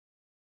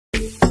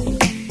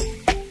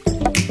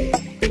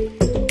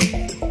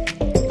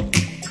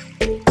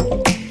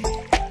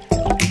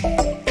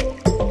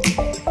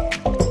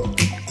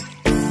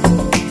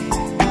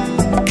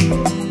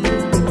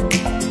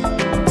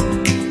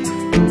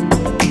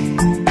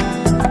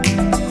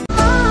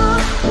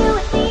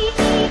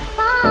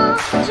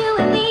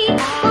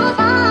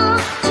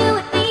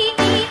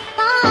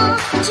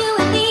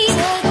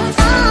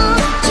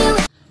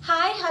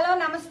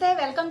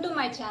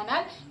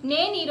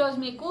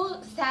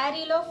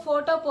శారీలో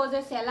photo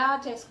poses ఎలా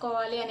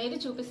చేసుకోవాలి అనేది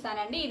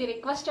చూపిస్తానండి. ఇది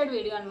రిక్వెస్టెడ్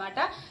వీడియో అన్నమాట.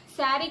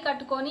 శారీ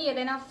కట్టుకొని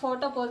ఏదైనా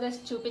ఫోటో పోజెస్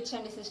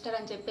చూపించండి సిస్టర్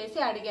అని చెప్పేసి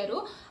అడిగారు.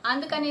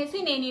 అందుకనేసి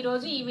నేను ఈ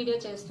రోజు ఈ వీడియో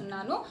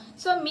చేస్తున్నాను.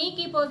 సో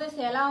మీకు ఈ పోజెస్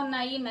ఎలా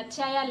ఉన్నాయి,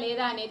 నచ్చాయా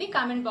లేదా అనేది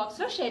కామెంట్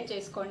బాక్స్ లో షేర్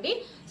చేసుకోండి.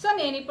 సో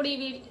నేను ఇప్పుడు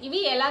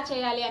ఇవి ఎలా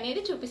చేయాలి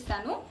అనేది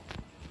చూపిస్తాను.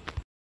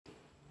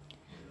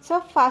 సో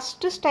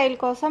ఫస్ట్ స్టైల్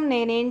కోసం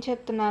నేనేం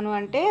చెప్తున్నాను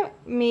అంటే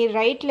మీ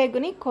రైట్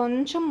లెగ్ని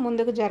కొంచెం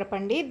ముందుకు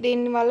జరపండి.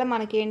 దీనివల్ల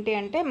మనకి ఏంటి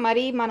అంటే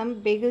మరీ మనం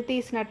బిగులు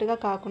తీసినట్టుగా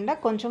కాకుండా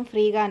కొంచెం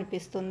ఫ్రీగా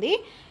అనిపిస్తుంది.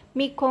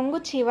 మీ కొంగు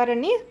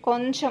చివరిని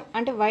కొంచెం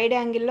అంటే వైడ్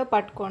యాంగిల్లో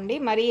పట్టుకోండి,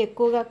 మరీ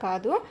ఎక్కువగా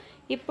కాదు.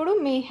 ఇప్పుడు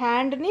మీ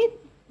హ్యాండ్ని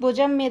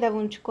భుజం మీద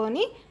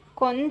ఉంచుకొని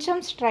కొంచెం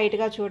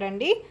స్ట్రైట్గా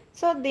చూడండి.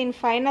 సో దీని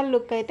ఫైనల్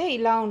లుక్ అయితే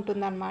ఇలా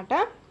ఉంటుందన్నమాట.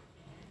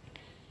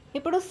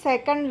 ఇప్పుడు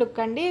సెకండ్ లుక్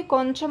అండి,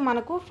 కొంచెం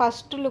మనకు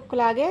ఫస్ట్ లుక్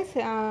లాగే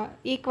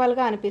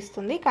ఈక్వల్గా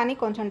అనిపిస్తుంది, కానీ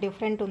కొంచెం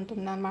డిఫరెంట్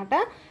ఉంటుందన్నమాట.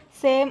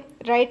 సేమ్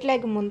రైట్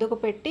లెగ్ ముందుకు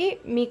పెట్టి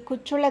మీ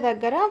కుచ్చుళ్ళ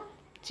దగ్గర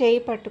చేయి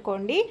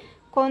పట్టుకోండి.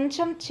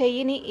 కొంచెం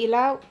చెయ్యిని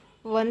ఇలా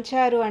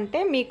వంచారు అంటే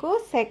మీకు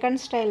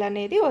సెకండ్ స్టైల్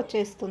అనేది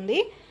వచ్చేస్తుంది.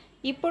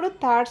 ఇప్పుడు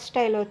థర్డ్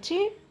స్టైల్ వచ్చి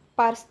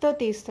పర్స్తో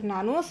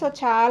తీస్తున్నాను. సో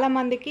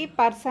చాలామందికి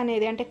పర్స్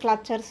అనేది అంటే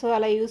క్లచర్స్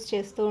అలా యూజ్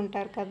చేస్తూ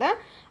ఉంటారు కదా,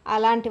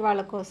 అలాంటి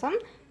వాళ్ళ కోసం.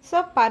 సో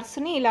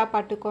పర్స్ని ఇలా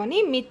పట్టుకొని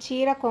మీ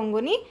చీర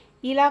కొంగుని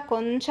ఇలా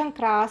కొంచెం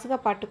క్రాస్గా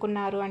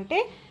పట్టుకున్నారు అంటే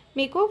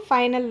మీకు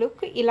ఫైనల్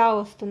లుక్ ఇలా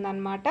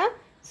వస్తుందన్నమాట.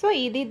 సో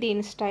ఇది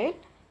దీని స్టైల్.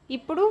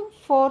 ఇప్పుడు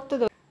ఫోర్త్.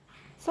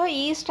 సో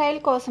ఈ స్టైల్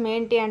కోసం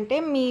ఏంటి అంటే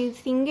మీ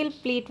సింగిల్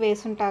ప్లీట్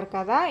వేసుంటారు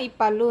కదా, ఈ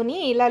పళ్ళుని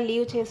ఇలా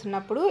లీవ్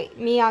చేసినప్పుడు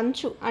మీ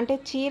అంచు అంటే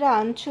చీర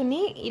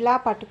అంచుని ఇలా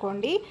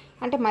పట్టుకోండి.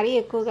 అంటే మరీ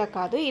ఎక్కువగా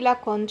కాదు, ఇలా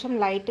కొంచెం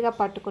లైట్గా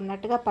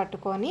పట్టుకున్నట్టుగా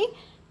పట్టుకొని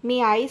మీ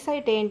ఐ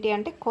సైట్ ఏంటి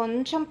అంటే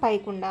కొంచెం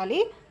పైకి ఉండాలి,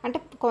 అంటే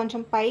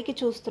కొంచెం పైకి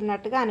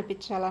చూస్తున్నట్టుగా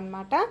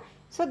అనిపించాలన్నమాట.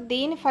 సో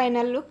దీని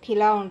ఫైనల్ లుక్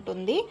ఇలా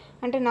ఉంటుంది.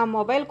 అంటే నా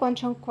మొబైల్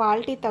కొంచెం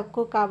క్వాలిటీ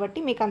తక్కువ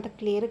కాబట్టి మీకు అంత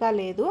క్లియర్గా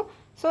లేదు.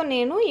 సో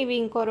నేను ఇవి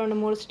ఇంకో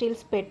 2-3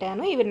 స్టిల్స్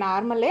పెట్టాను. ఇవి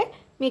నార్మలే,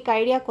 మీకు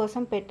ఐడియా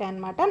కోసం పెట్టాను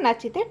అనమాట.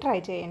 నచ్చితే ట్రై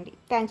చేయండి.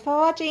 Thanks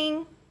for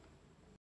watching.